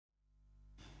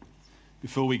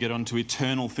Before we get on to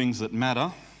eternal things that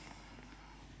matter,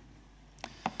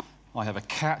 I have a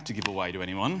cat to give away to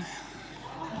anyone.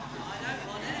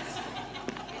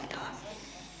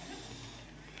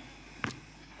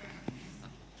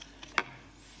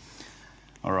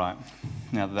 All right,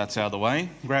 now that that's out of the way,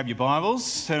 grab your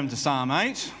Bibles, turn them to Psalm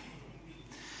 8.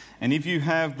 And if you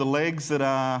have the legs that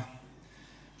are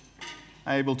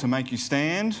able to make you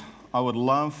stand, I would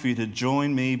love for you to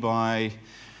join me by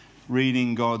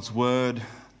reading God's Word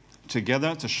together.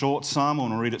 It's a short psalm. I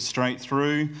want to read it straight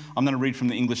through. I'm going to read from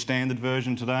the English Standard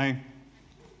Version today.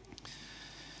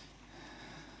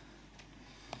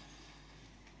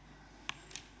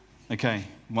 Okay,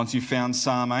 once you've found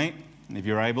Psalm 8, and if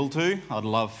you're able to, I'd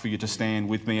love for you to stand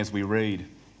with me as we read.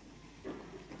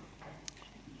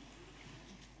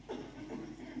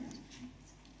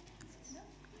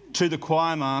 To the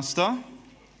choir master.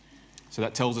 So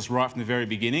that tells us right from the very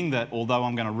beginning that although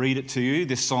I'm going to read it to you,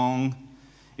 this song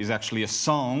is actually a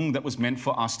song that was meant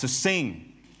for us to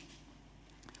sing.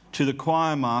 To the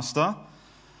choir master,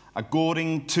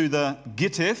 according to the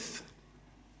Gittith,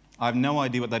 I have no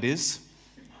idea what that is.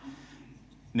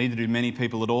 Neither do many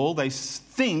people at all. They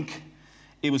think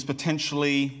it was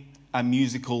potentially a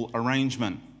musical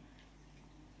arrangement.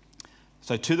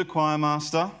 So to the choir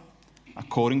master,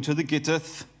 according to the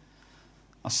Gittith,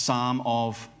 a psalm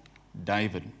of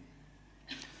David.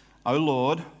 O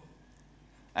Lord,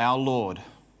 our Lord,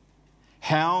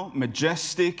 how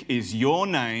majestic is your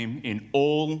name in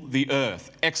all the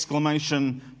earth!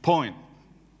 Exclamation point.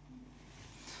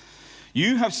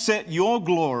 You have set your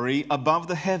glory above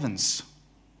the heavens.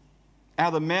 Out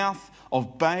of the mouth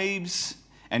of babes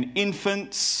and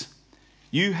infants,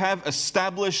 you have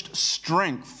established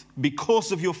strength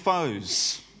because of your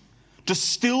foes, to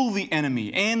still the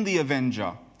enemy and the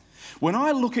avenger. When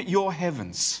I look at your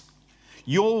heavens,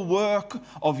 your work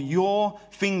of your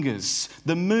fingers,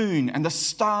 the moon and the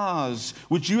stars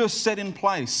which you have set in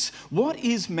place, what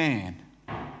is man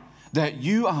that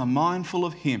you are mindful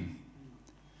of him,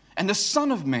 and the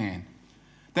Son of Man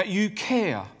that you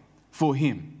care for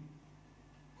him?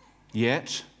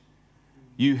 Yet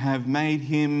you have made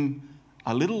him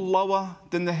a little lower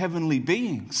than the heavenly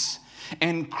beings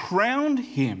and crowned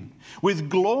him with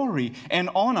glory and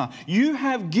honor. You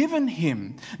have given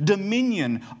him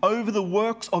dominion over the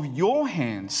works of your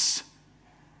hands.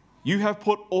 You have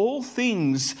put all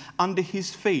things under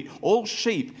his feet, all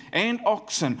sheep and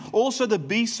oxen, also the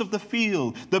beasts of the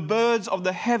field, the birds of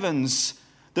the heavens,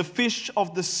 the fish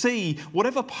of the sea,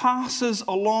 whatever passes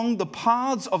along the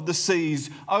paths of the seas.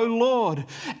 O Lord,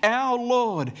 our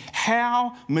Lord,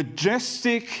 how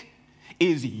majestic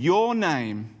is your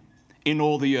name in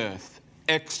all the earth!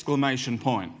 Exclamation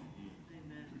point.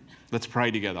 Amen. Let's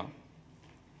pray together.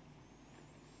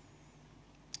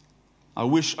 I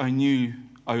wish I knew,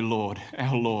 O Lord,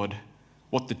 our Lord,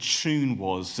 what the tune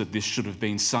was that this should have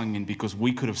been sung in, because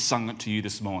we could have sung it to you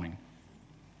this morning.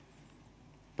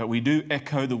 But we do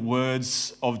echo the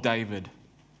words of David.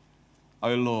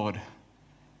 O Lord,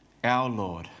 our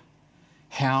Lord,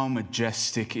 how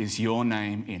majestic is your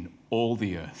name in all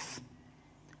the earth!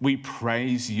 We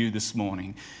praise you this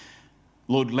morning.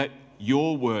 Lord, let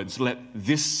your words, let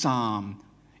this psalm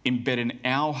embed in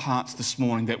our hearts this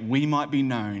morning, that we might be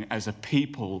known as a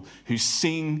people who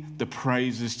sing the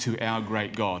praises to our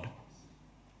great God.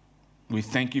 We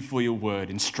thank you for your word.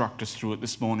 Instruct us through it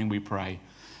this morning, we pray.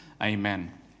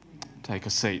 Amen. Take a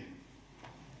seat.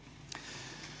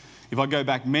 If I go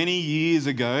back many years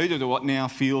ago to what now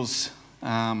feels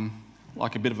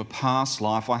like a bit of a past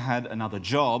life, I had another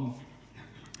job.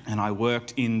 And I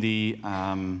worked in the,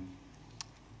 I'm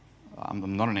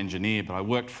not an engineer, but I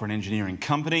worked for an engineering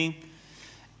company.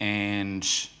 And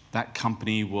that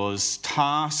company was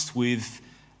tasked with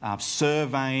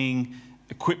surveying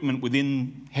equipment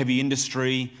within heavy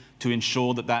industry to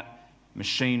ensure that that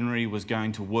machinery was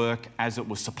going to work as it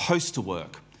was supposed to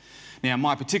work. Now,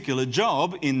 my particular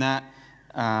job in that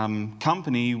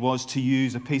company was to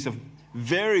use a piece of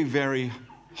very, very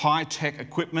high-tech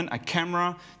equipment, a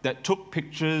camera that took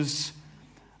pictures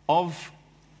of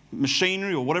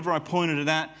machinery or whatever I pointed it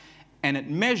at, and it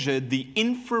measured the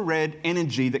infrared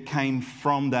energy that came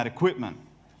from that equipment.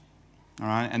 All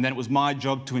right, and then it was my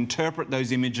job to interpret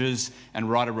those images and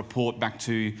write a report back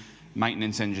to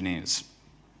maintenance engineers.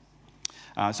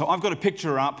 So I've got a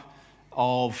picture up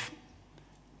of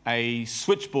a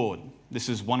switchboard. This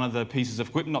is one of the pieces of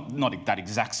equipment, not that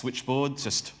exact switchboard,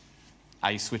 just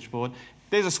a switchboard.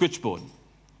 There's a switchboard,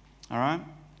 all right?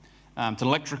 It's an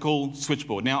electrical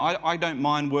switchboard. Now, I don't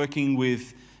mind working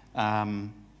with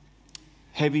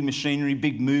heavy machinery,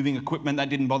 big moving equipment. That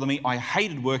didn't bother me. I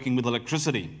hated working with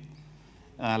electricity.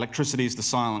 electricity is the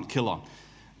silent killer.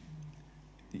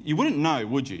 You wouldn't know,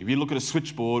 would you, if you look at a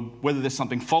switchboard, whether there's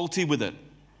something faulty with it,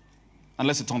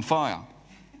 unless it's on fire.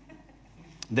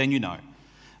 Then you know.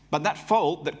 But that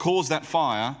fault that caused that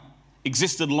fire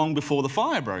existed long before the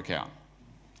fire broke out.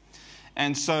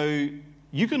 And so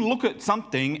you can look at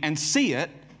something and see it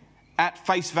at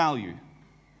face value.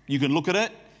 You can look at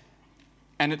it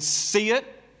and see it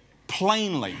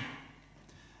plainly.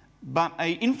 But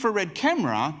an infrared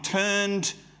camera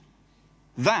turned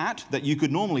that you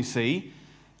could normally see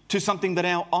to something that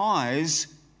our eyes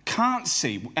can't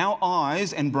see. Our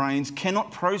eyes and brains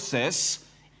cannot process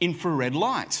infrared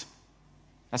light.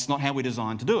 That's not how we're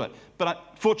designed to do it.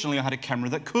 But fortunately, I had a camera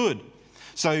that could.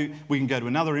 So we can go to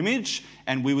another image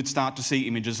and we would start to see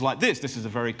images like this. This is a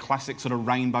very classic sort of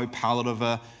rainbow palette of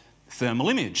a thermal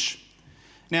image.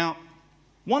 Now,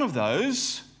 one of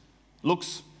those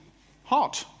looks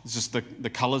hot. It's just the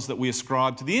colours that we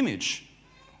ascribe to the image.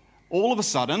 All of a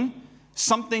sudden,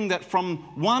 something that from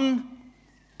one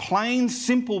plain,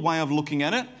 simple way of looking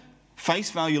at it,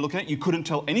 face value looking at it, you couldn't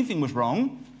tell anything was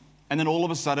wrong, and then all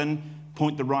of a sudden,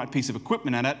 point the right piece of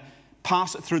equipment at it,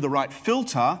 pass it through the right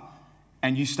filter,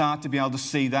 and you start to be able to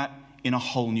see that in a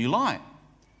whole new light.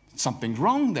 Something's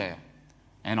wrong there.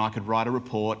 And I could write a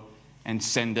report and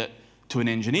send it to an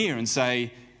engineer and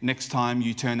say, next time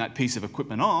you turn that piece of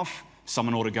equipment off,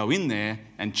 someone ought to go in there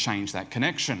and change that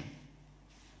connection.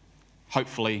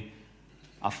 Hopefully,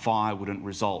 a fire wouldn't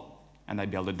result, and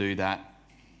they'd be able to do that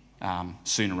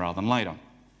sooner rather than later.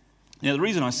 Now, the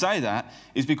reason I say that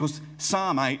is because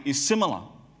Psalm 8 is similar.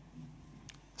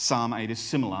 Psalm 8 is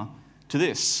similar to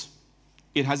this.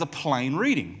 It has a plain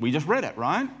reading. We just read it,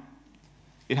 right?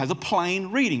 It has a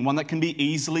plain reading, one that can be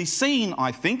easily seen,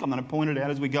 I think. I'm going to point it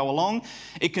out as we go along.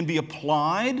 It can be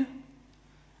applied.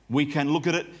 We can look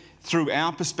at it through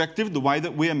our perspective, the way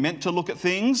that we are meant to look at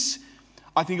things.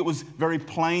 I think it was very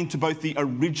plain to both the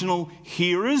original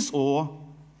hearers or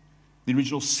the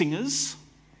original singers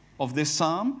of this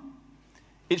psalm.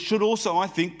 It should also, I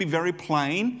think, be very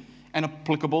plain and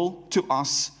applicable to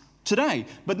us today.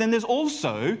 But then there's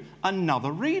also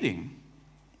another reading,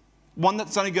 one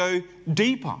that's going to go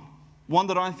deeper, one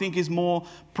that I think is more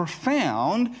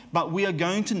profound, but we are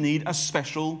going to need a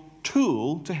special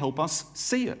tool to help us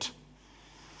see it.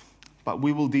 But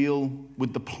we will deal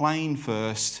with the plain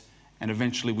first, and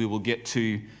eventually we will get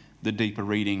to the deeper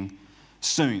reading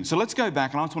soon. So let's go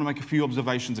back, and I just want to make a few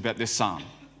observations about this psalm.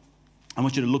 I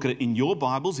want you to look at it in your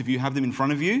Bibles, if you have them in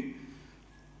front of you.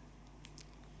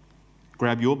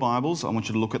 Grab your Bibles, I want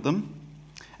you to look at them.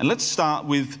 And let's start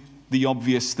with the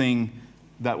obvious thing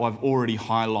that I've already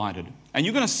highlighted. And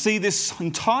you're going to see this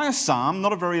entire psalm,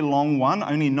 not a very long one,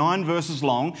 only 9 verses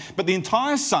long, but the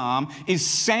entire psalm is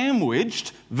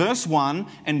sandwiched, verse 1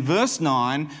 and verse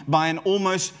 9, by an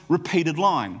almost repeated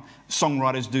line.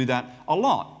 Songwriters do that a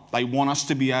lot. They want us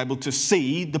to be able to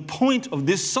see the point of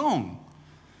this song.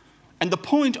 And the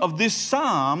point of this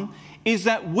psalm is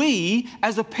that we,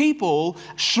 as a people,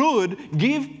 should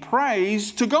give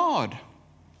praise to God.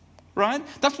 Right?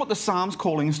 That's what the psalm's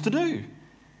calling us to do.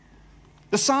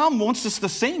 The psalm wants us to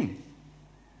sing.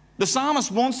 The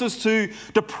psalmist wants us to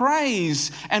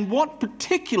praise. And what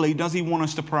particularly does he want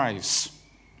us to praise?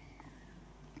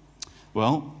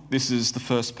 Well, this is the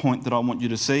first point that I want you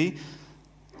to see.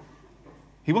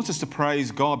 He wants us to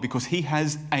praise God because he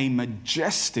has a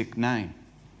majestic name.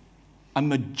 A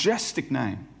majestic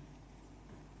name.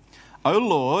 O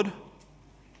Lord,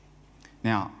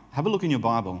 now have a look in your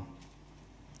Bible.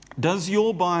 Does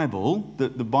your Bible, the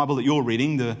Bible that you're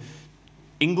reading, the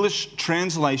English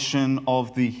translation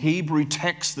of the Hebrew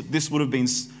text that this would have been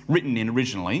written in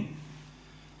originally,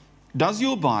 does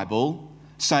your Bible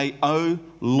say, O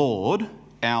Lord,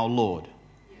 our Lord?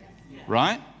 Yeah.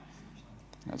 Right?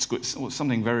 That's good.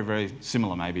 Something very, very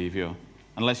similar maybe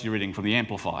unless you're reading from the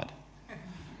Amplified.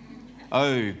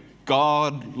 Oh,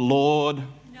 God, Lord.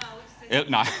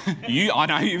 No, I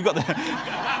know you've got the...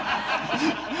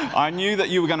 I knew that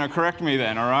you were going to correct me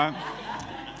then, all right?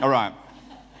 All right.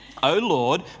 O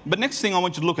Lord. But next thing I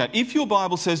want you to look at, if your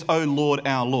Bible says, O Lord,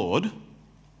 our Lord,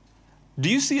 do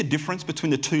you see a difference between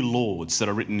the two Lords that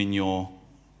are written in your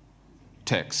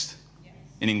text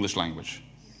in English language?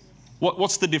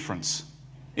 What's the difference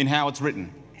in how it's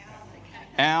written?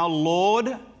 Our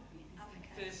Lord,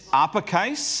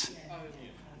 uppercase,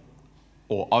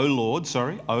 or O Lord,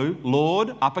 O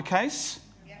Lord, uppercase.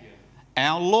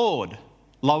 Our Lord,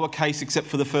 lowercase except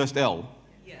for the first L.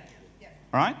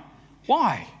 Right?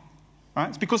 Why? Right?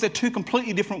 It's because they're two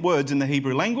completely different words in the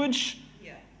Hebrew language.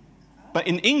 But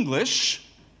in English,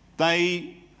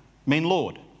 they mean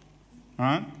Lord. All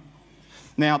right?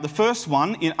 Now, the first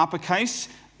one in uppercase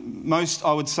most,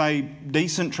 I would say,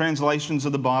 decent translations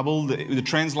of the Bible, the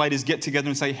translators get together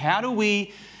and say, how do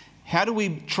we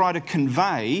try to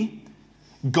convey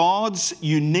God's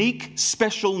unique,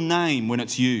 special name when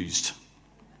it's used?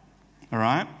 All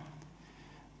right?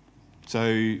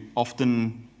 So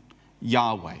often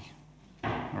Yahweh,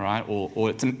 all right? Or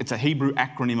it's a Hebrew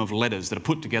acronym of letters that are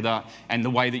put together, and the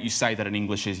way that you say that in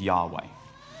English is Yahweh.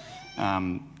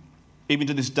 Even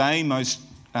to this day, most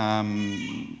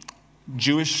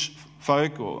Jewish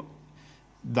folk,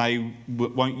 they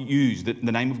won't use the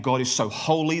name of God is so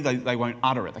holy, they won't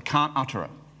utter it. They can't utter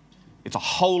it. It's a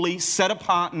holy,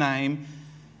 set-apart name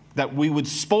that we would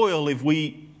spoil if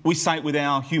we say it with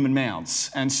our human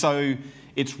mouths. And so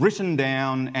it's written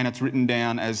down, and it's written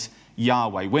down as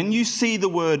Yahweh. When you see the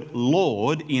word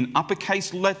Lord in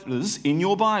uppercase letters in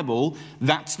your Bible,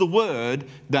 that's the word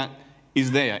that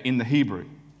is there in the Hebrew.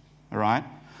 All right?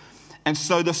 And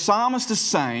so the psalmist is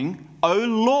saying, O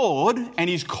Lord, and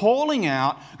he's calling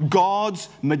out God's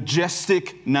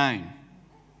majestic name.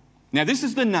 Now, this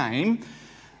is the name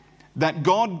that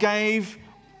God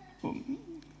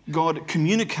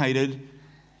communicated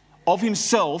of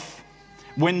himself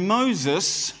when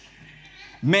Moses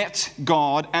met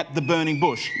God at the burning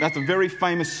bush. That's a very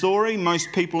famous story. Most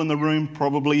people in the room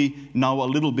probably know a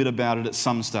little bit about it at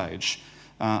some stage.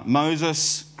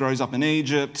 Moses grows up in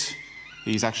Egypt.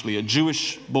 He's actually a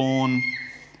Jewish born,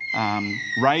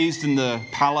 raised in the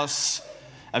palace.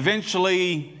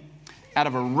 Eventually, out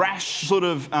of a rash sort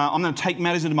of, I'm going to take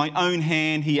matters into my own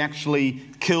hand, he actually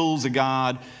kills a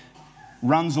guard,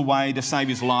 runs away to save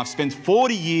his life, spends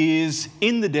 40 years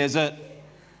in the desert,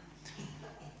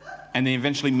 and then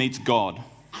eventually meets God.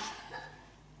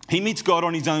 He meets God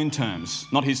on his own terms,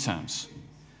 not his terms.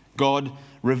 God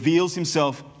reveals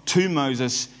himself to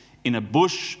Moses in a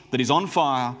bush that is on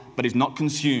fire but is not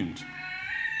consumed.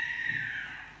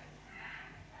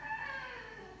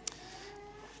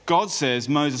 God says,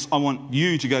 Moses, I want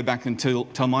you to go back and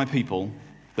tell my people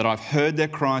that I've heard their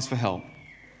cries for help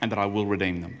and that I will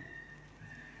redeem them.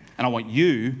 And I want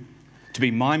you to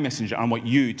be my messenger. I want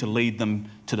you to lead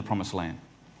them to the promised land.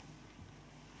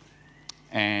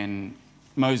 And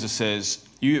Moses says,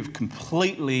 you have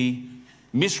completely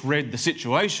misread the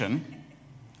situation.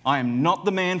 I am not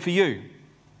the man for you.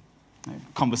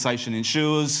 Conversation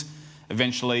ensues.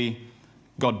 Eventually,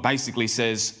 God basically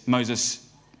says, Moses,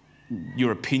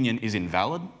 your opinion is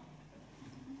invalid.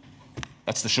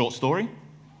 That's the short story.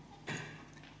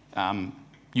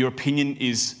 Your opinion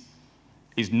is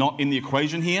not in the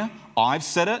equation here. I've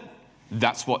said it.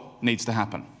 That's what needs to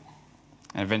happen.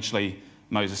 And eventually,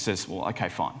 Moses says, well, okay,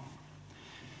 fine.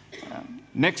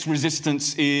 Next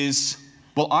resistance is,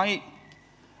 well,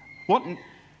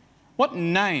 what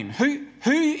name? Who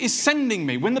is sending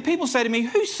me? When the people say to me,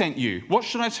 who sent you? What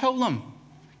should I tell them?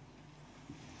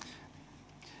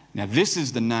 Now, this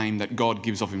is the name that God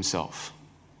gives of himself.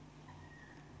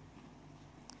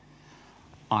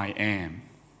 I am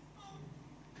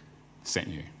sent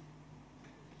you.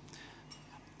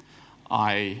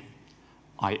 I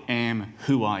am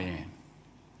who I am.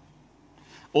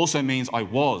 Also means I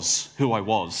was who I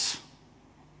was.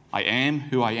 I am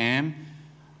who I am.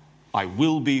 I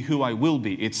will be who I will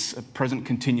be. It's a present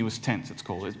continuous tense, it's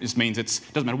called. It means it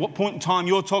doesn't matter what point in time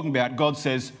you're talking about, God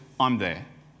says, I'm there.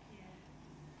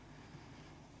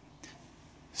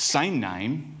 Same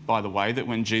name, by the way, that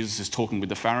when Jesus is talking with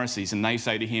the Pharisees and they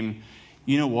say to him,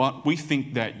 you know what, we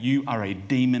think that you are a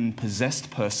demon-possessed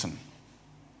person.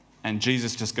 And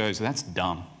Jesus just goes, that's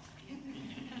dumb.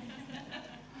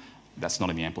 That's not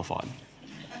in the Amplified.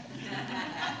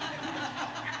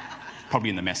 Probably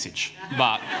in the Message.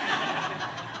 But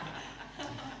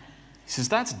he says,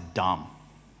 that's dumb.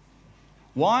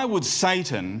 Why would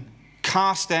Satan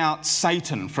cast out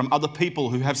Satan from other people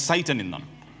who have Satan in them?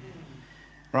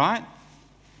 Right?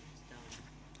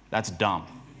 That's dumb.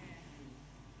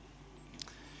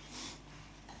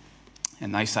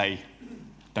 And they say,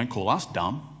 don't call us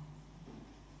dumb.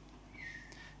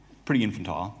 Pretty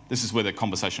infantile. This is where the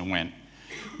conversation went.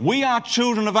 We are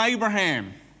children of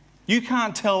Abraham. You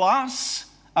can't tell us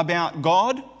about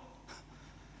God.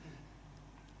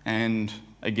 And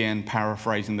again,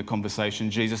 paraphrasing the conversation,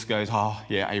 Jesus goes, oh,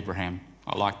 yeah, Abraham.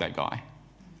 I like that guy.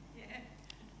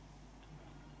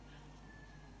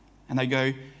 And they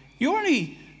go, you're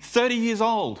only 30 years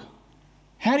old.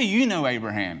 How do you know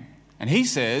Abraham? And he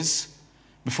says,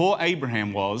 before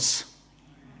Abraham was,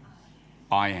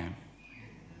 I am.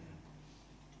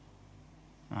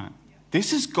 Right.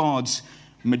 This is God's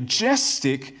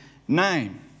majestic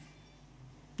name.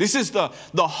 This is the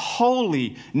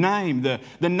holy name,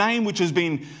 the name which has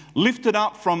been lifted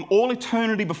up from all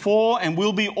eternity before and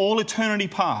will be all eternity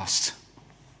past.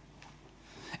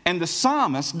 And the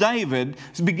psalmist, David,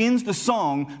 begins the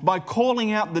song by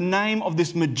calling out the name of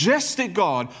this majestic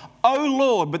God, O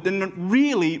Lord, but then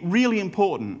really, really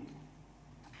important,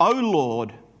 O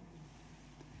Lord,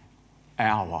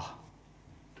 our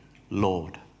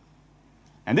Lord.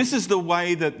 And this is the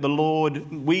way that the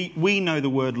Lord, we know the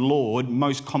word Lord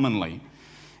most commonly.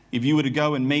 If you were to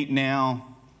go and meet now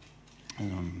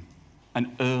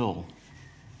an earl,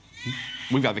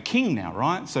 we've got the king now,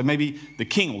 right? So maybe the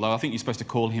king, although I think you're supposed to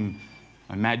call him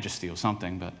a majesty or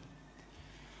something.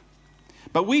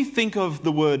 But we think of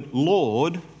the word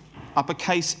Lord,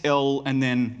 uppercase L and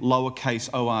then lowercase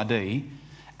O-R-D,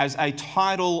 as a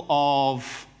title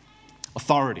of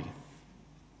authority.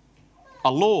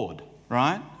 A lord,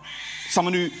 right?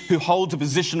 Someone who holds a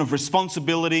position of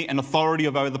responsibility and authority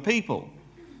over the people.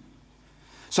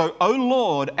 So, O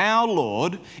Lord, our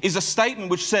Lord, is a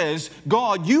statement which says,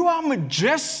 God, you are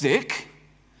majestic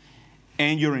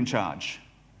and you're in charge.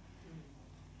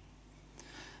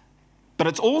 But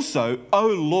it's also, O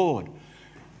Lord,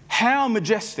 how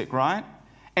majestic, right?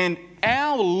 And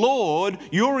our Lord,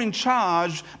 you're in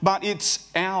charge, but it's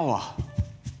our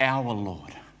Lord.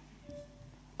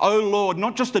 O Lord,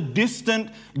 not just a distant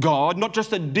God, not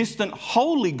just a distant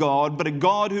holy God, but a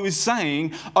God who is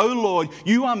saying, O Lord,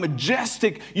 you are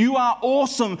majestic, you are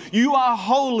awesome, you are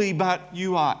holy, but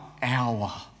you are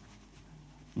our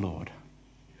Lord.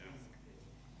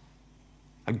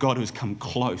 A God who has come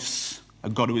close, a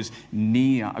God who is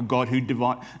near, a God who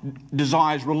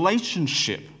desires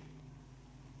relationship.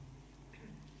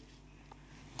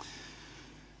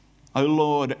 O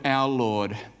Lord, our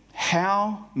Lord,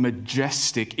 how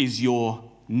majestic is your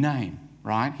name,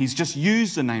 right? He's just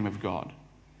used the name of God.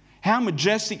 How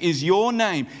majestic is your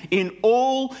name in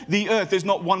all the earth. There's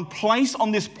not one place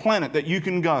on this planet that you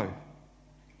can go.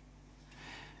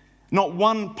 Not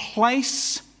one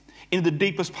place in the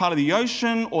deepest part of the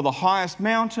ocean or the highest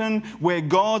mountain where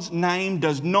God's name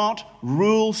does not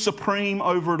rule supreme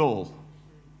over it all.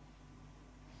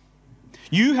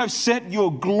 You have set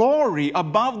your glory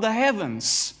above the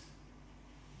heavens.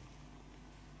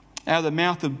 Out of the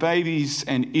mouth of babies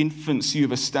and infants you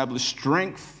have established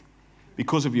strength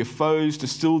because of your foes to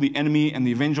still the enemy and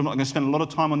the avenger. I'm not going to spend a lot of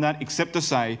time on that except to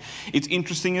say it's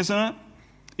interesting, isn't it?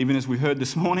 Even as we heard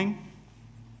this morning,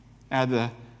 out of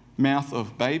the mouth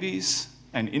of babies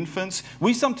and infants.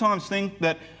 We sometimes think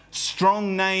that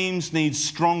strong names need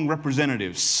strong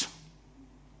representatives.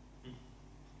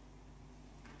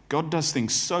 God does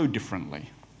things so differently.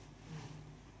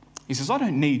 He says, I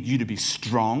don't need you to be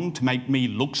strong to make me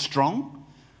look strong.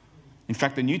 In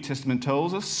fact, the New Testament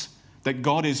tells us that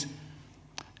God is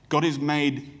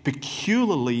made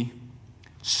peculiarly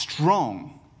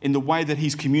strong in the way that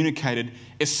he's communicated,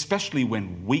 especially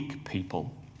when weak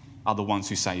people are the ones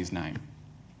who say his name.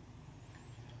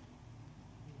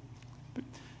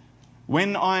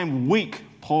 When I'm weak,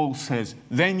 Paul says,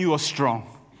 then you are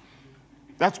strong.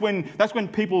 That's when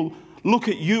people look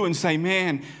at you and say,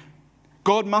 man,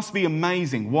 God must be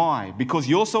amazing. Why? Because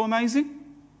you're so amazing?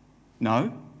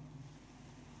 No.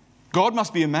 God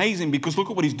must be amazing because look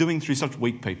at what he's doing through such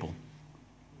weak people.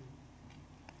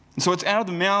 And so it's out of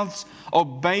the mouths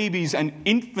of babies and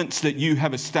infants that you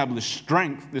have established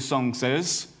strength, this song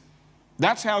says.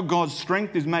 That's how God's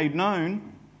strength is made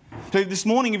known. So this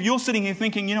morning, if you're sitting here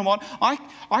thinking, you know what,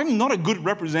 I'm not a good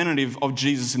representative of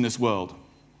Jesus in this world.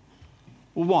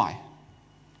 Well, why?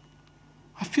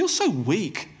 I feel so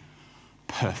weak.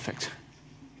 Perfect.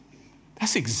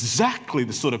 That's exactly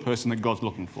the sort of person that God's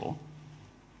looking for.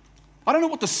 I don't know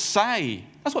what to say.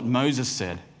 That's what Moses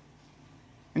said.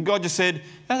 And God just said,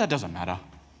 no, that doesn't matter.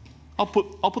 I'll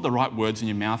put the right words in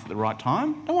your mouth at the right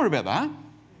time. Don't worry about that.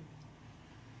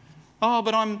 Oh,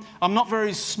 but I'm not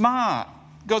very smart.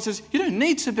 God says, you don't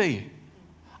need to be.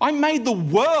 I made the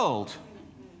world.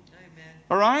 Amen.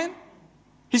 All right?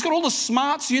 He's got all the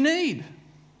smarts you need.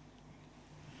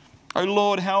 Oh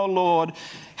Lord,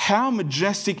 how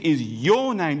majestic is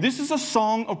your name. This is a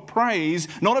song of praise,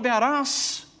 not about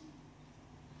us.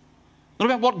 Not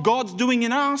about what God's doing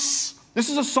in us. This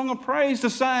is a song of praise to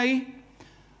say,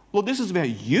 Lord, this is about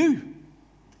you.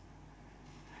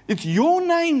 It's your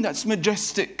name that's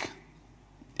majestic.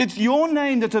 It's your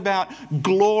name that's about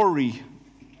glory,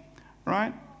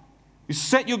 right? You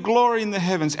set your glory in the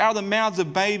heavens. Out of the mouths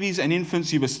of babies and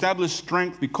infants, you've established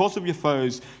strength because of your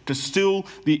foes to still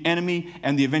the enemy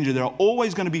and the avenger. There are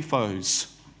always going to be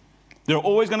foes. There are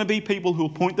always going to be people who will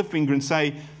point the finger and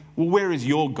say, well, where is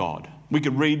your God? We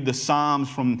could read the Psalms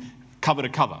from cover to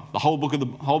cover, the whole book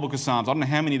of Psalms. I don't know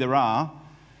how many there are,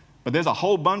 but there's a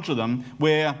whole bunch of them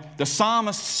where the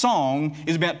psalmist's song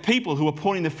is about people who are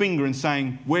pointing the finger and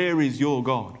saying, where is your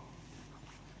God?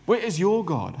 Where is your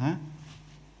God? Huh?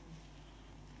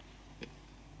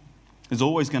 There's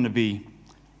always going to be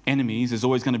enemies. There's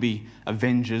always going to be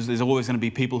avengers. There's always going to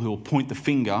be people who will point the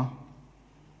finger.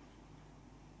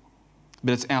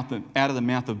 But it's out of the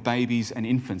mouth of babies and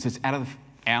infants. It's out of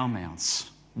our mouths.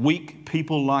 Weak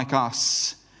people like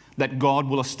us, that God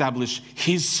will establish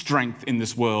His strength in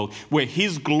this world, where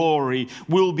His glory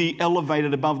will be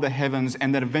elevated above the heavens,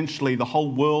 and that eventually the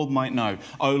whole world might know,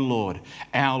 "O Lord,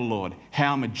 our Lord,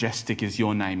 how majestic is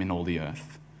your name in all the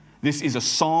earth." This is a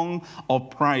song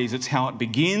of praise. It's how it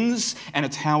begins and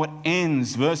it's how it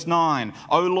ends. Verse 9,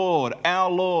 "O Lord, our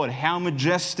Lord, how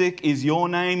majestic is your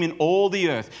name in all the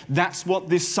earth." That's what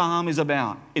this psalm is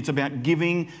about. It's about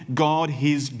giving God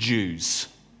His dues.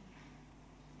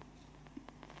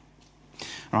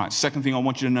 All right, second thing I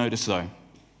want you to notice though.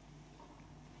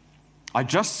 I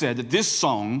just said that this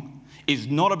song is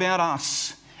not about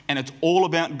us and it's all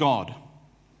about God.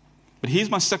 But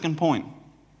here's my second point.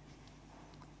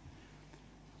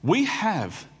 We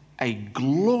have a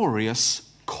glorious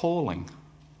calling.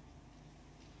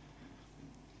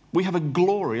 We have a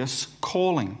glorious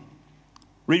calling.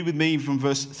 Read with me from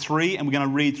verse 3, and we're going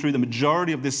to read through the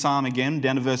majority of this psalm again,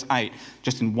 down to verse 8,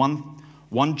 just in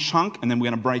one chunk, and then we're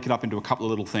going to break it up into a couple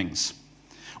of little things.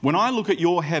 When I look at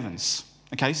your heavens,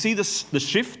 okay, see the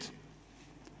shift?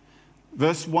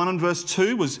 Verse 1 and verse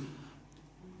 2 was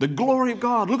the glory of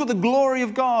God. Look at the glory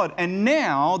of God. And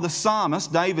now the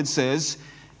psalmist, David, says,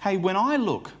 hey, when I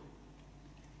look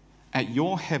at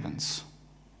your heavens,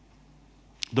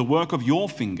 the work of your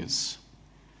fingers,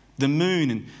 the moon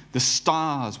and the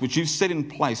stars which you've set in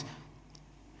place,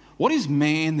 what is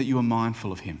man that you are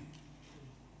mindful of him?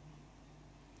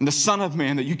 And the Son of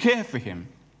Man that you care for him?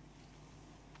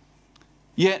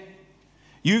 Yet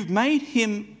you've made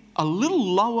him a little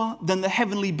lower than the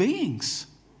heavenly beings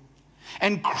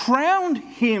and crowned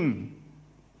him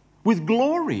with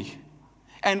glory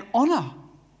and honor.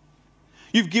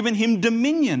 You've given him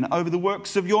dominion over the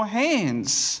works of your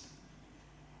hands.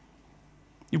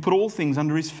 You put all things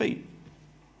under his feet.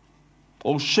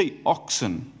 All sheep,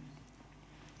 oxen.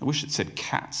 I wish it said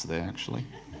cats there, actually.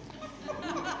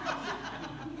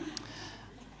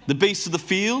 The beasts of the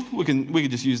field, we can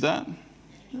just use that.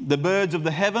 The birds of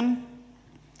the heaven,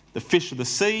 the fish of the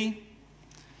sea,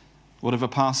 whatever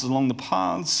passes along the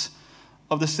paths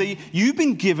of the sea. You've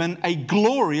been given a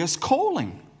glorious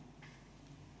calling.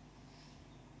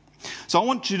 So I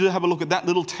want you to have a look at that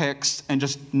little text and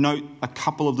just note a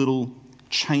couple of little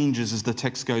changes as the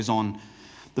text goes on.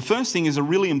 The first thing is a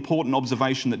really important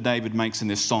observation that David makes in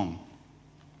this song.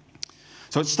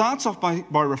 So it starts off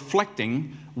by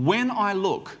reflecting, when I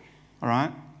look, all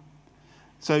right?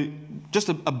 So just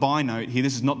a by note here,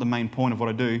 this is not the main point of what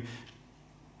I do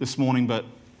this morning, but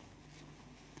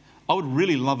I would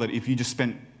really love it if you just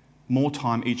spent more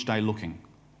time each day looking.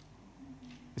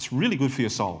 It's really good for your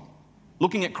soul.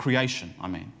 Looking at creation, I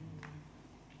mean.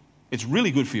 It's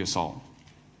really good for your soul.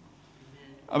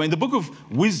 I mean, the book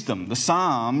of wisdom, the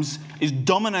Psalms, is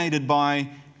dominated by,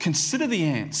 consider the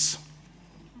ants.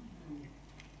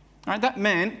 All right, that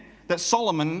man, that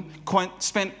Solomon,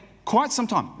 spent quite some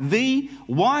time, the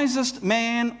wisest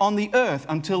man on the earth,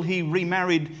 until he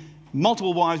remarried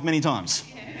multiple wives many times.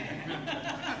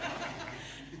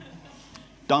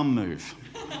 Dumb move.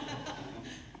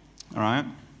 All right?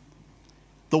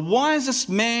 The wisest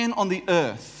man on the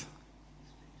earth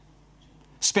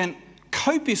spent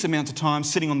copious amounts of time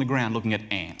sitting on the ground looking at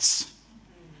ants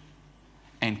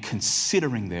and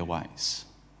considering their ways.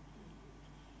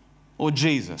 Or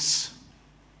Jesus,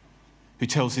 who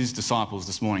tells his disciples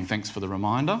this morning, thanks for the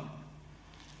reminder,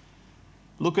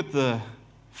 look at the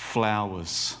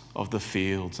flowers of the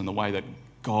fields and the way that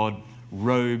God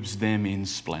robes them in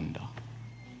splendour.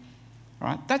 All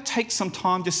right? That takes some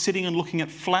time just sitting and looking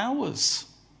at flowers.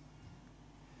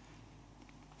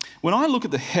 When I look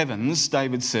at the heavens,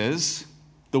 David says,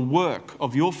 the work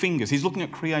of your fingers, he's looking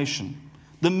at creation,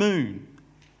 the moon,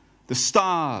 the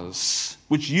stars,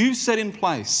 which you set in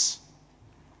place.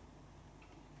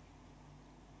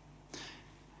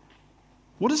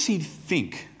 What does he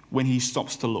think when he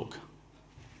stops to look?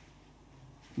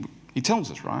 He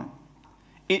tells us, right?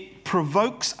 It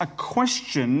provokes a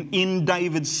question in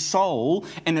David's soul,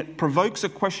 and it provokes a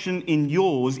question in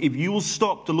yours if you will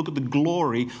stop to look at the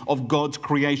glory of God's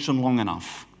creation long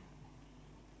enough.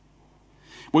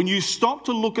 When you stop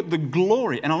to look at the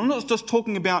glory, and I'm not just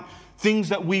talking about things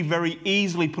that we very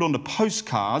easily put onto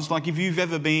postcards, like if you've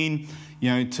ever been,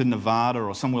 to Nevada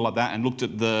or somewhere like that and looked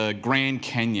at the Grand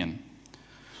Canyon.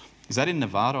 Is that in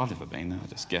Nevada? I've never been there, I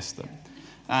just guessed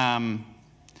that.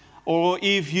 Or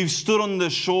if you've stood on the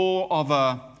shore of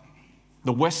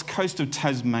the west coast of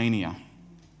Tasmania,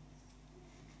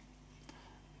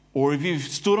 or if you've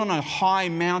stood on a high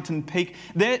mountain peak,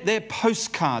 they're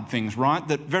postcard things, right?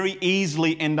 That very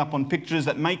easily end up on pictures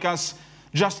that make us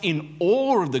just in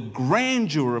awe of the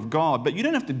grandeur of God. But you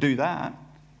don't have to do that.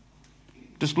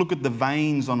 Just look at the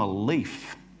veins on a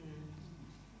leaf.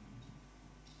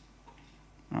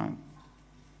 Right?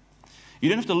 You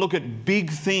don't have to look at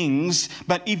big things,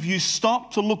 but if you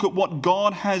stop to look at what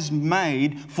God has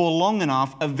made for long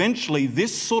enough, eventually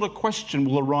this sort of question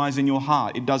will arise in your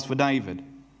heart. It does for David.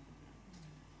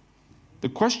 The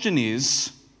question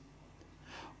is,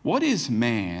 what is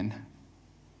man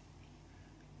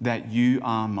that you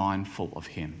are mindful of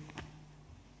him?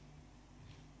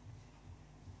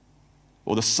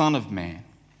 Or the Son of Man,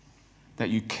 that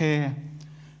you care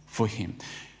for him?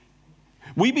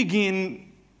 We begin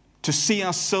to see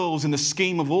ourselves in the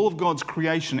scheme of all of God's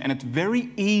creation, and it's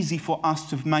very easy for us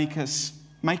to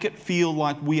make it feel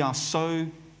like we are so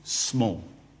small.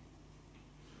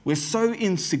 We're so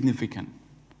insignificant.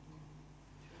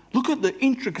 Look at the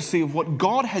intricacy of what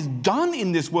God has done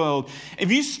in this world.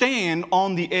 If you stand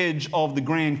on the edge of the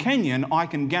Grand Canyon, I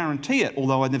can guarantee it,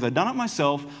 although I've never done it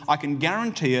myself, I can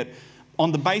guarantee it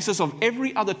on the basis of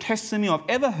every other testimony I've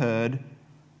ever heard.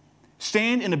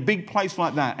 Stand in a big place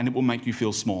like that and it will make you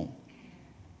feel small.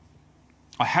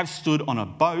 I have stood on a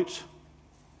boat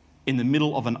in the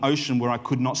middle of an ocean where I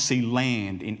could not see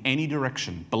land in any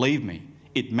direction. Believe me,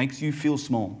 it makes you feel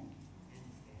small.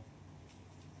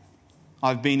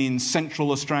 I've been in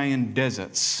Central Australian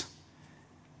deserts.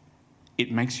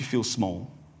 It makes you feel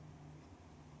small.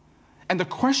 And the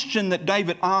question that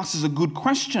David asks is a good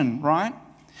question, right?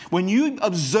 When you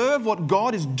observe what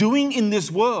God is doing in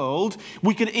this world,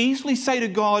 we can easily say to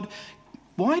God,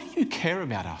 why do you care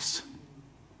about us?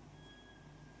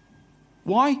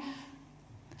 Why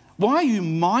are you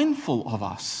mindful of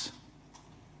us?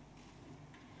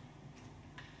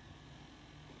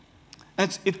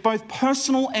 And it's both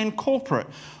personal and corporate.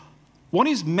 What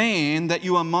is man that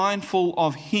you are mindful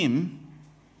of him?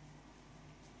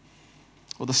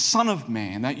 Or the Son of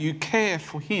Man, that you care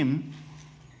for him?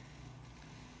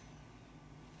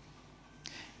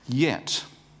 Yet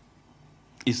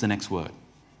is the next word.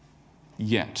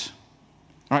 Yet.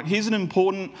 All right, here's an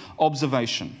important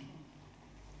observation.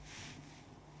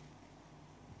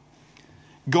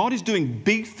 God is doing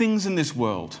big things in this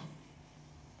world.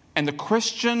 And the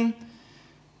question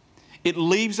it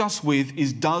leaves us with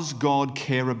is, does God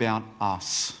care about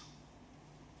us?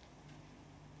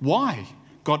 Why?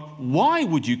 God, why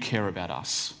would you care about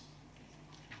us?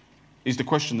 Is the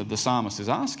question that the psalmist is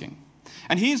asking.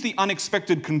 And here's the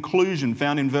unexpected conclusion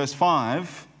found in verse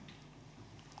 5.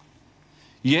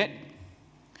 Yet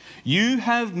you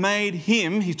have made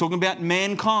him, he's talking about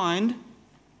mankind,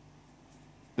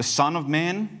 the Son of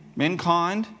Man,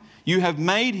 mankind, you have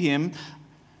made him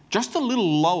just a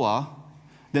little lower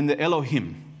than the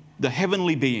Elohim, the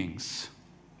heavenly beings.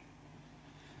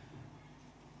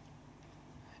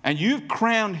 And you've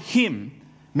crowned him,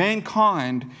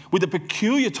 mankind, with a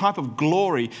peculiar type of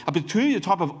glory, a peculiar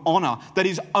type of honor that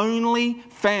is only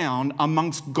found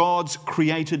amongst God's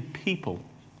created people,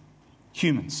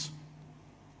 humans.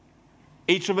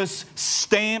 Each of us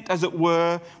stamped, as it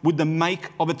were, with the make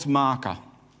of its marker,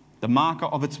 the marker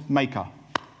of its maker.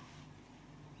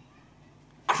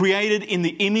 Created in the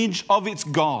image of its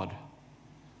God.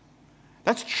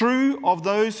 That's true of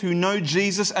those who know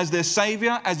Jesus as their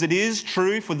Saviour, as it is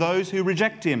true for those who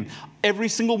reject him. Every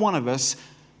single one of us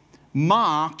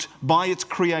marked by its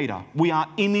Creator. We are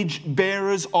image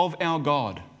bearers of our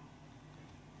God,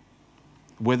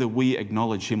 whether we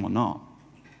acknowledge him or not.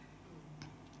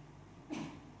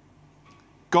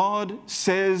 God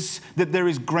says that there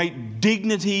is great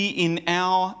dignity in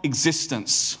our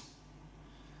existence.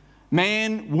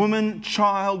 Man, woman,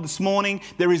 child, this morning,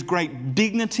 there is great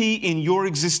dignity in your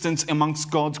existence amongst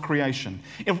God's creation.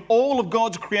 Of all of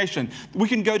God's creation, we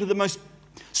can go to the most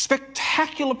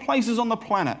spectacular places on the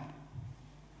planet.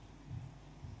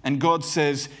 And God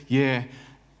says, yeah,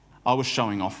 I was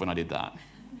showing off when I did that.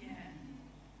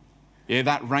 Yeah,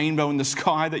 that rainbow in the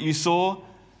sky that you saw,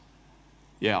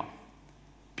 yeah,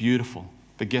 beautiful.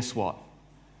 But guess what?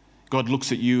 God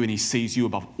looks at you and he sees you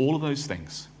above all of those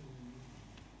things.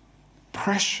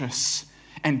 Precious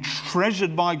and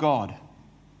treasured by God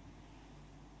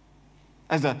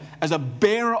as a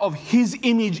bearer of his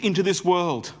image into this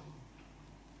world.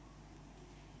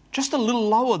 Just a little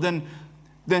lower than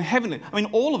heavenly. I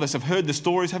mean, all of us have heard the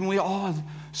stories, haven't we? Oh,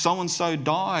 so-and-so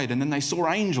died and then they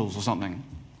saw angels or something.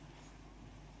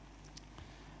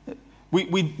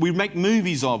 We make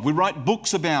movies of, we write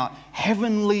books about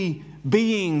heavenly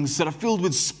beings that are filled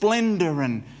with splendor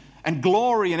and and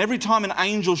glory. And every time an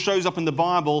angel shows up in the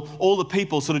Bible, all the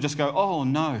people sort of just go, oh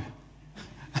no.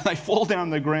 They fall down on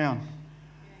the ground.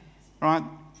 Right?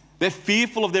 They're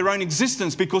fearful of their own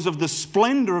existence because of the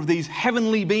splendor of these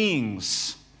heavenly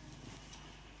beings.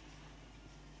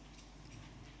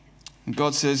 And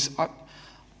God says,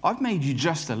 I've made you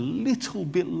just a little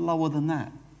bit lower than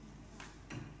that.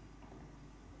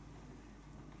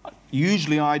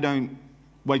 Usually I don't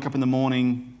wake up in the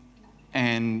morning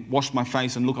and wash my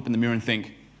face and look up in the mirror and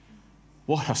think,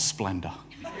 what a splendor.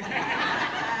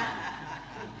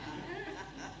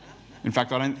 In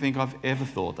fact, I don't think I've ever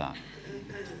thought that.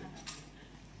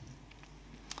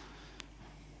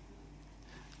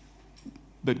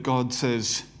 But God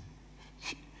says,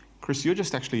 Chris, you're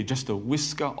just a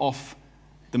whisker off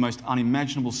the most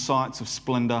unimaginable sights of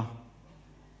splendor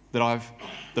that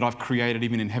I've created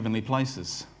even in heavenly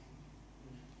places.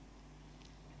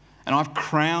 And I've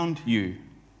crowned you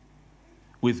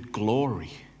with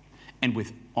glory and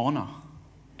with honor.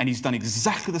 And He's done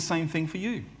exactly the same thing for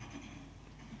you.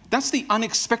 That's the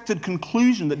unexpected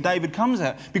conclusion that David comes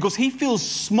at, because he feels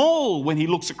small when he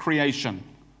looks at creation.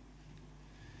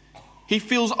 He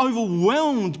feels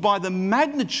overwhelmed by the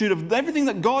magnitude of everything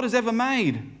that God has ever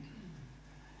made.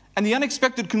 And the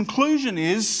unexpected conclusion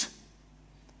is,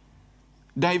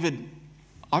 David,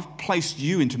 I've placed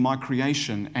you into my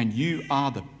creation and you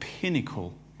are the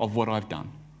pinnacle of what I've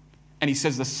done. And he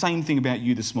says the same thing about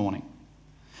you this morning.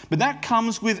 But that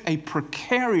comes with a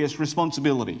precarious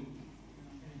responsibility.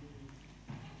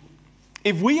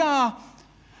 If we are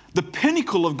the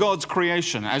pinnacle of God's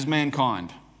creation as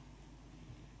mankind,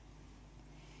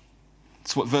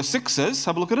 that's what verse 6 says.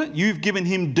 Have a look at it. You've given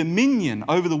him dominion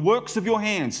over the works of your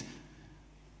hands.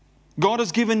 God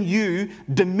has given you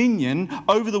dominion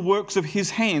over the works of his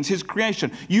hands, his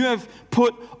creation. You have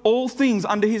put all things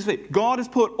under his feet. God has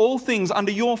put all things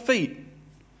under your feet.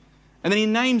 And then he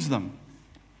names them.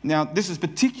 Now, this is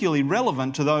particularly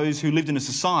relevant to those who lived in a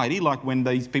society, like when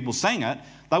these people sang it,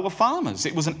 they were farmers.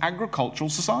 It was an agricultural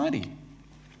society.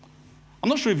 I'm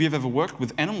not sure if you've ever worked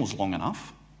with animals long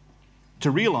enough to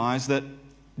realise that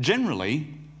generally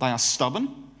they are stubborn.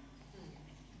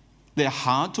 They're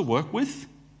hard to work with.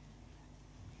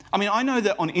 I mean, I know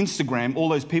that on Instagram, all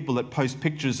those people that post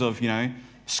pictures of,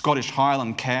 Scottish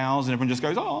Highland cows, and everyone just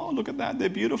goes, oh, look at that, they're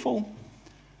beautiful.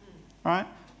 Right?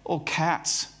 Or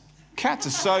cats. Cats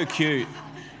are so cute.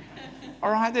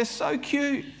 All right, they're so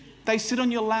cute. They sit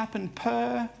on your lap and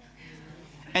purr.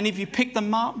 And if you pick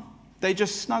them up, they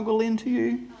just snuggle into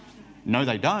you. No,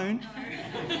 they don't.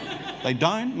 They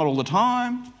don't, not all the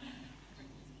time.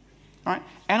 Right?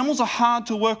 Animals are hard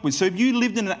to work with. So if you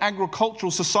lived in an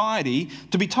agricultural society,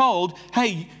 to be told,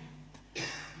 hey,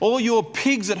 all your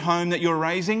pigs at home that you're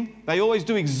raising, they always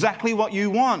do exactly what you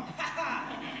want.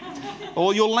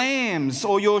 Or your lambs,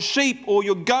 or your sheep, or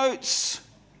your goats.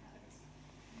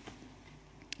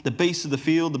 The beasts of the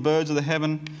field, the birds of the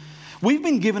heaven. We've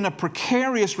been given a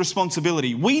precarious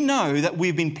responsibility. We know that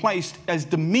we've been placed as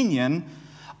dominion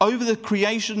over the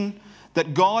creation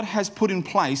that God has put in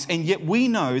place, and yet we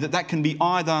know that that can be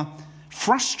either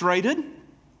frustrated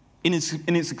in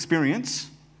its experience,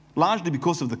 largely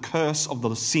because of the curse of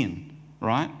the sin,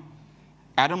 right?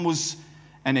 Adam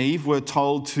and Eve were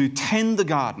told to tend the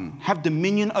garden, have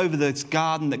dominion over this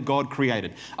garden that God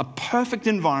created, a perfect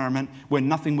environment where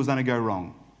nothing was going to go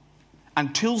wrong,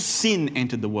 until sin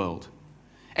entered the world.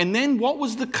 And then what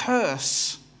was the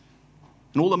curse?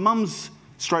 And all the mums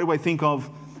straight away think of,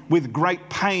 with great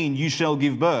pain you shall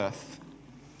give birth.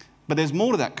 But there's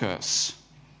more to that curse.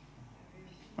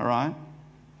 All right?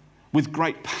 With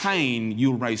great pain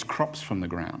you'll raise crops from the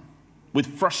ground. With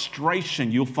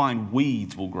frustration you'll find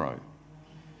weeds will grow.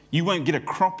 You won't get a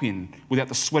crop in without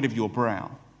the sweat of your brow,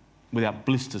 without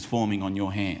blisters forming on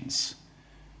your hands.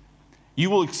 You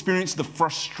will experience the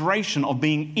frustration of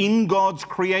being in God's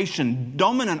creation,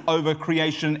 dominant over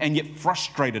creation, and yet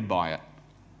frustrated by it.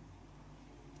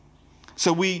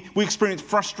 So we experience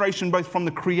frustration both from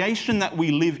the creation that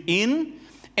we live in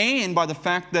and by the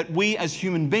fact that we as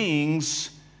human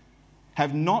beings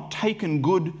have not taken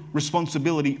good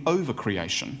responsibility over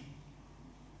creation.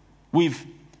 We've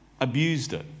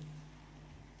abused it.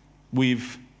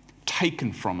 We've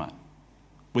taken from it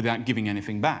without giving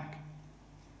anything back.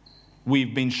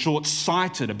 We've been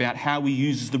short-sighted about how we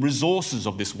use the resources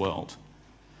of this world.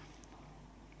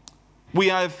 We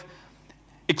have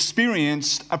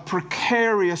experienced a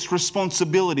precarious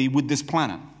responsibility with this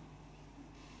planet.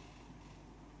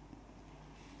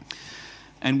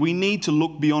 And we need to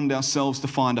look beyond ourselves to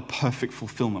find a perfect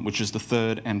fulfillment, which is the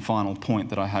third and final point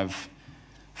that I have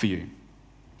for you.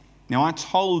 Now, I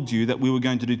told you that we were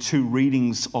going to do 2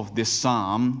 readings of this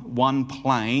psalm, one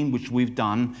plain, which we've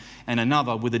done, and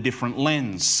another with a different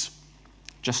lens,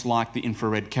 just like the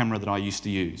infrared camera that I used to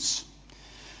use.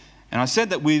 And I said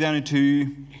that we're going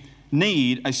to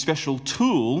need a special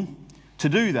tool to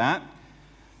do that.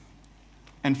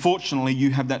 And fortunately,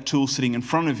 you have that tool sitting in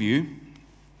front of you,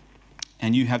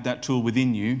 and you have that tool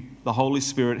within you. The Holy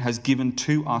Spirit has given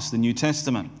to us the New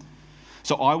Testament.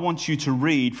 So I want you to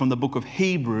read from the book of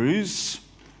Hebrews,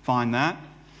 find that,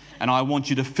 and I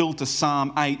want you to filter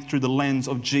Psalm 8 through the lens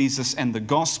of Jesus and the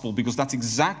gospel, because that's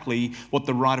exactly what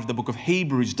the writer of the book of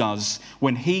Hebrews does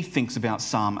when he thinks about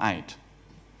Psalm 8.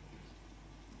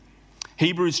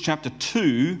 Hebrews chapter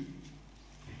 2,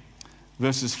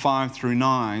 verses 5 through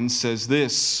 9 says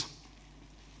this: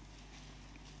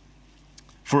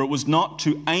 "For it was not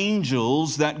to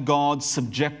angels that God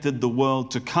subjected the world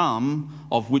to come,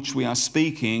 of which we are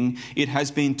speaking. It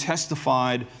has been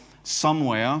testified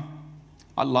somewhere."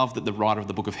 I love that the writer of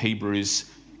the book of Hebrews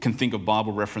can think of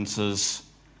Bible references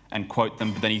and quote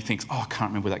them, but then he thinks, I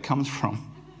can't remember where that comes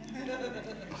from.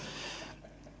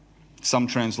 Some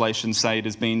translations say it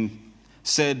has been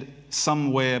said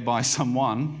somewhere by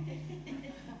someone.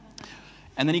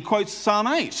 And then he quotes Psalm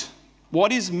 8.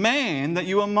 "What is man that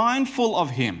you are mindful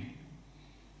of him?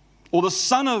 Or the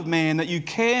son of man that you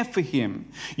care for him?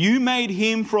 You made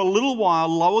him for a little while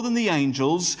lower than the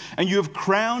angels, and you have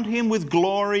crowned him with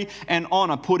glory and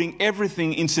honor, putting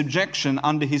everything in subjection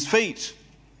under his feet."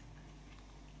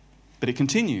 But it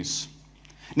continues.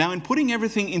 "Now in putting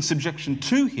everything in subjection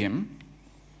to him,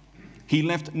 he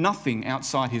left nothing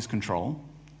outside his control.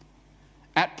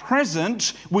 At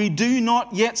present, we do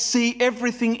not yet see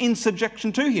everything in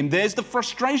subjection to him." There's the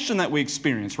frustration that we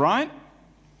experience, right?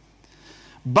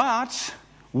 "But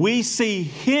we see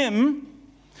him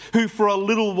who for a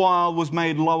little while was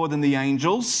made lower than the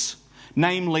angels,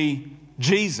 namely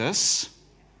Jesus,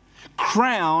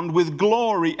 crowned with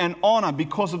glory and honor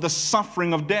because of the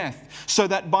suffering of death, so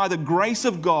that by the grace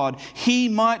of God he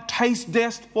might taste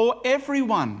death for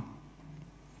everyone."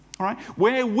 All right?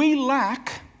 Where we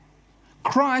lack,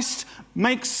 Christ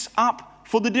makes up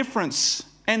for the difference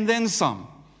and then some.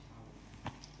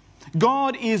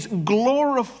 God is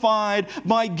glorified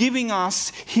by giving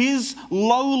us his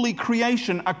lowly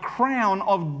creation a crown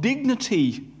of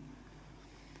dignity.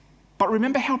 But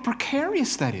remember how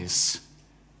precarious that is.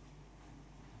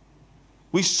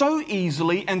 We so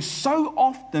easily and so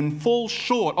often fall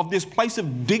short of this place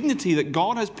of dignity that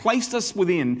God has placed us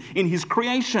within in his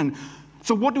creation.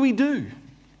 So what do?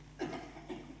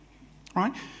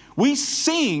 Right? We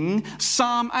sing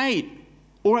Psalm 8,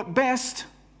 or at best,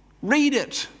 read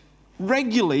it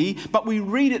regularly, but we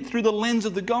read it through the lens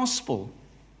of the gospel.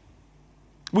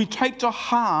 We take to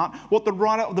heart what the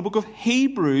writer of the book of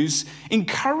Hebrews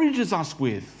encourages us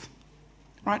with.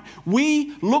 Right?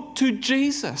 We look to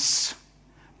Jesus,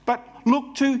 but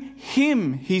look to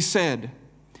him, he said.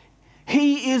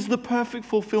 He is the perfect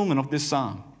fulfillment of this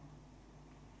psalm.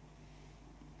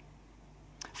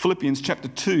 Philippians chapter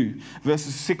 2,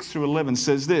 verses 6 through 11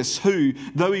 says this: "Who,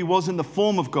 though he was in the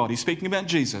form of God," he's speaking about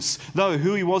Jesus, "though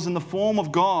who he was in the form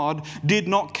of God, did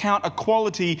not count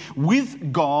equality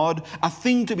with God a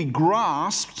thing to be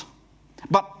grasped,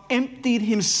 but emptied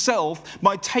himself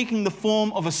by taking the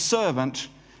form of a servant,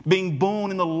 being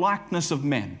born in the likeness of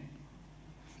men.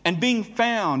 And being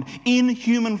found in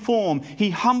human form,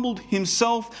 he humbled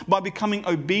himself by becoming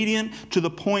obedient to the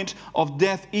point of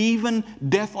death, even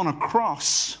death on a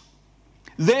cross.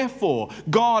 Therefore,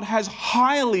 God has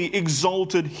highly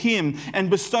exalted him and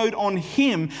bestowed on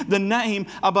him the name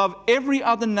above every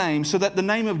other name, so that the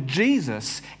name of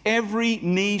Jesus every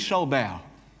knee shall bow,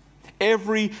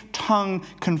 every tongue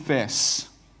confess,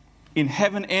 in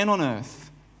heaven and on earth,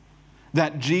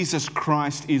 that Jesus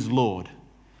Christ is Lord,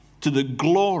 to the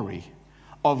glory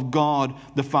of God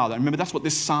the Father." Remember, that's what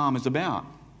this psalm is about.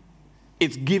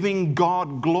 It's giving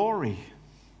God glory.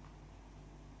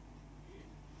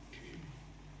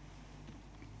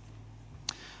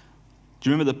 Do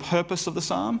you remember the purpose of the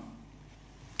psalm?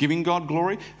 Giving God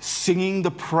glory, singing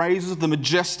the praises of the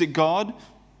majestic God.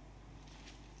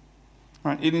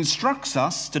 Right? It instructs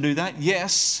us to do that,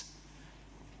 yes,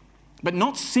 but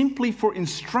not simply for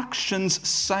instruction's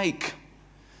sake.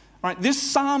 Right, this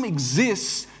psalm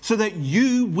exists so that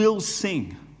you will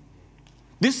sing.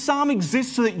 This psalm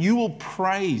exists so that you will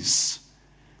praise.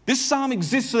 This psalm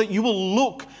exists so that you will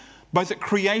look both at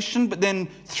creation, but then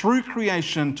through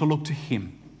creation to look to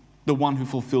him, the one who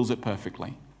fulfills it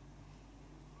perfectly.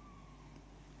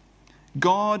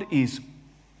 God is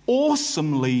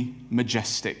awesomely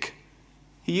majestic.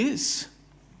 He is.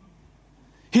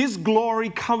 His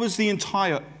glory covers the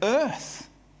entire earth.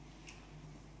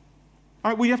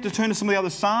 All right, we have to turn to some of the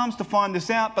other Psalms to find this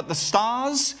out, but the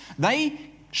stars, they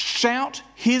shout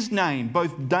his name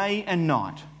both day and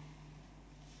night.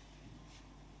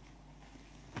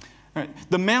 All right,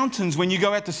 the mountains, when you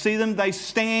go out to see them, they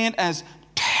stand as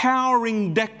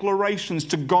towering declarations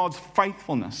to God's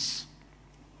faithfulness.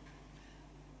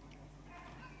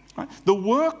 Right? The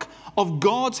work of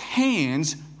God's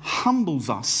hands humbles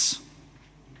us,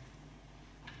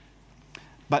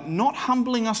 but not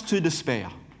humbling us to despair.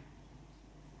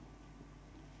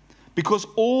 Because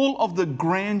all of the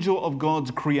grandeur of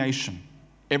God's creation,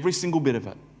 every single bit of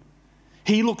it,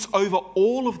 he looks over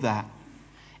all of that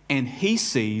and he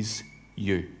sees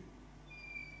you.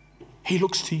 He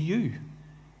looks to you.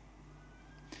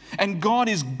 And God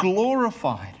is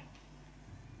glorified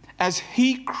as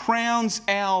he crowns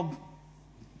our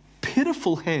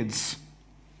pitiful heads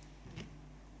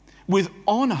with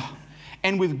honor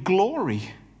and with glory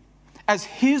as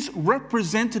his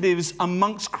representatives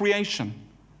amongst creation.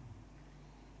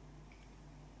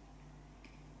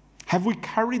 Have we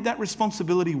carried that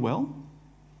responsibility well?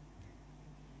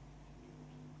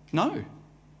 No.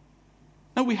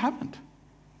 No, we haven't.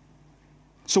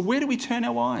 So where do we turn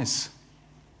our eyes?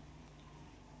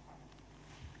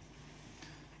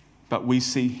 But we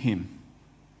see him.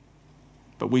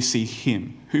 But we see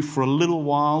him, who for a little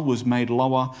while was made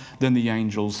lower than the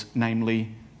angels,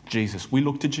 namely Jesus. We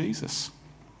look to Jesus,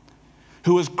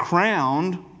 who was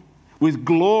crowned with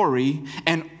glory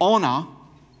and honor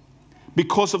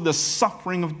because of the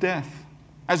suffering of death.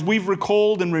 As we've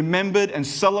recalled and remembered and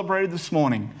celebrated this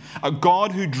morning, a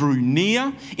God who drew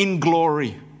near in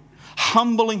glory,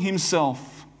 humbling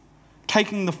himself,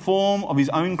 taking the form of his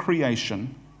own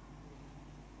creation,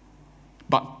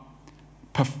 but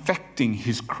perfecting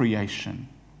his creation,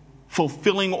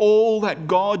 fulfilling all that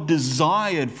God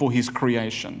desired for his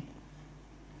creation,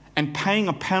 and paying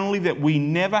a penalty that we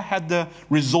never had the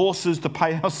resources to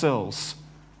pay ourselves.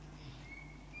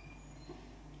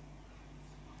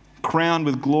 Crowned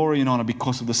with glory and honor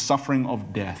because of the suffering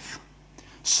of death,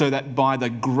 so that by the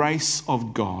grace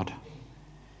of God,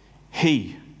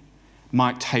 he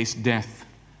might taste death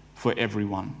for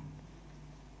everyone.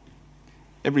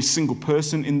 Every single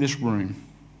person in this room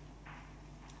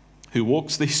who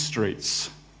walks these streets,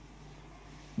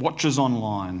 watches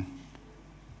online,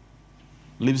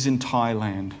 lives in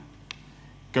Thailand,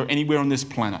 go anywhere on this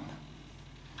planet,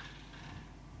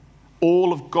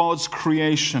 all of God's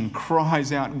creation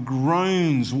cries out,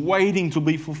 groans, waiting to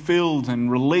be fulfilled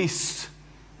and released.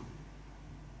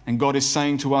 And God is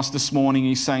saying to us this morning,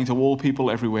 he's saying to all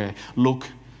people everywhere, look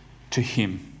to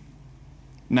him,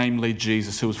 namely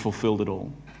Jesus, who has fulfilled it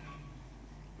all.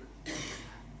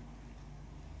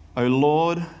 O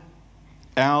Lord,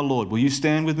 our Lord, will you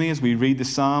stand with me as we read the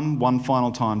psalm one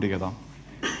final time together?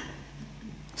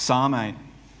 Psalm 8.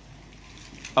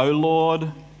 O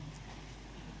Lord,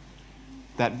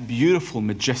 that beautiful,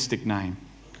 majestic name.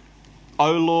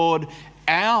 O Lord,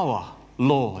 our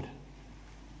Lord.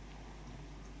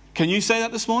 Can you say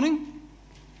that this morning?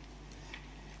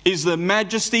 Is the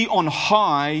majesty on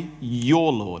high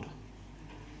your Lord?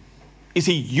 Is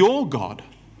he your God?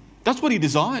 That's what he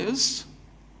desires.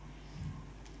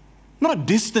 Not a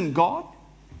distant God.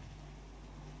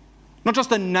 Not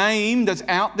just a name that's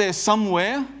out there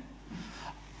somewhere.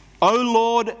 O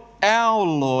Lord, our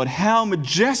Lord, how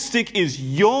majestic is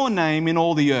your name in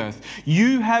all the earth.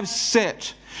 You have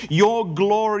set your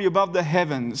glory above the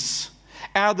heavens.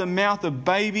 Out of the mouth of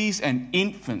babies and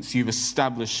infants you've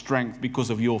established strength because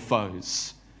of your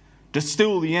foes, to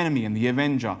still the enemy and the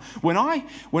avenger. When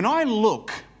I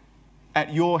look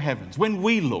at your heavens, when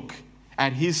we look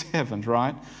at his heavens,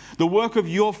 right, the work of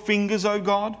your fingers, O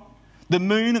God, the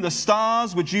moon and the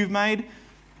stars which you've made,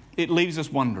 it leaves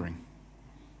us wondering.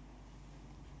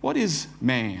 What is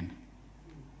man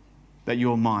that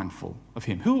you're mindful of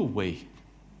him? Who are we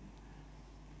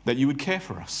that you would care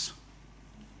for us?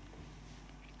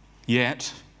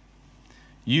 Yet,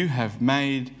 you have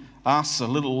made us a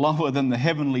little lower than the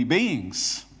heavenly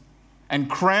beings and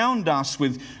crowned us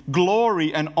with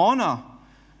glory and honor.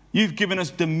 You've given us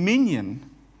dominion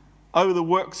over the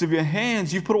works of your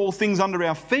hands. You've put all things under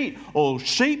our feet, all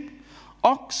sheep,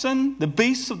 oxen, the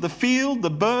beasts of the field, the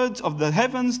birds of the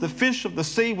heavens, the fish of the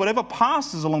sea, whatever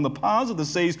passes along the paths of the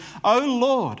seas. O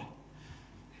Lord,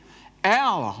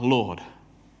 our Lord,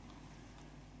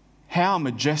 how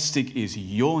majestic is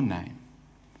your name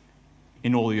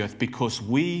in all the earth, because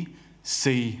we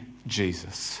see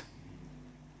Jesus,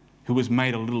 who was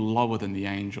made a little lower than the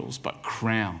angels, but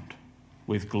crowned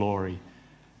with glory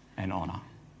and honor.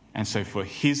 And so for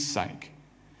his sake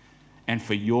and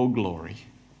for your glory,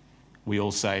 we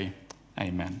all say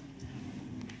amen.